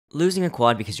Losing a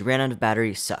quad because you ran out of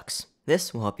battery sucks.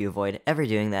 This will help you avoid ever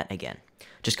doing that again.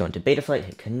 Just go into Betaflight,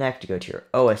 hit connect, go to your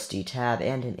OSD tab,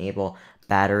 and enable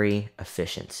battery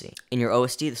efficiency. In your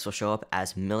OSD, this will show up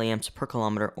as milliamps per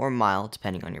kilometer or mile,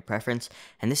 depending on your preference,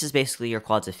 and this is basically your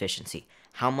quad's efficiency,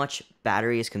 how much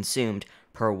battery is consumed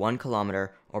per 1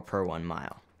 kilometer or per 1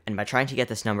 mile. And by trying to get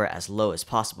this number as low as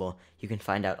possible, you can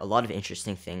find out a lot of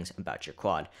interesting things about your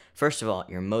quad. First of all,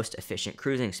 your most efficient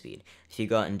cruising speed. If you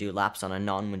go out and do laps on a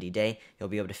non-windy day, you'll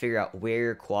be able to figure out where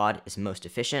your quad is most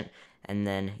efficient, and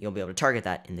then you'll be able to target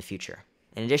that in the future.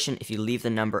 In addition, if you leave the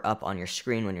number up on your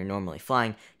screen when you're normally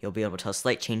flying, you'll be able to tell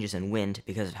slight changes in wind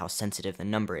because of how sensitive the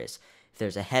number is. If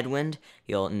there's a headwind,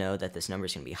 you'll know that this number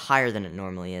is going to be higher than it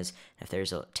normally is. If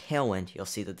there's a tailwind, you'll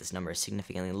see that this number is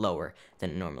significantly lower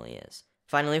than it normally is.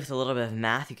 Finally, with a little bit of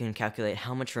math, you can calculate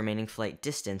how much remaining flight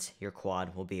distance your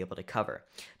quad will be able to cover.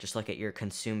 Just look at your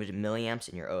consumed milliamps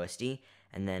in your OSD,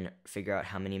 and then figure out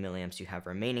how many milliamps you have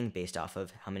remaining based off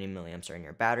of how many milliamps are in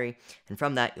your battery, and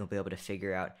from that, you'll be able to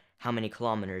figure out how many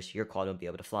kilometers your quad will be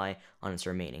able to fly on its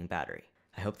remaining battery.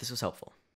 I hope this was helpful.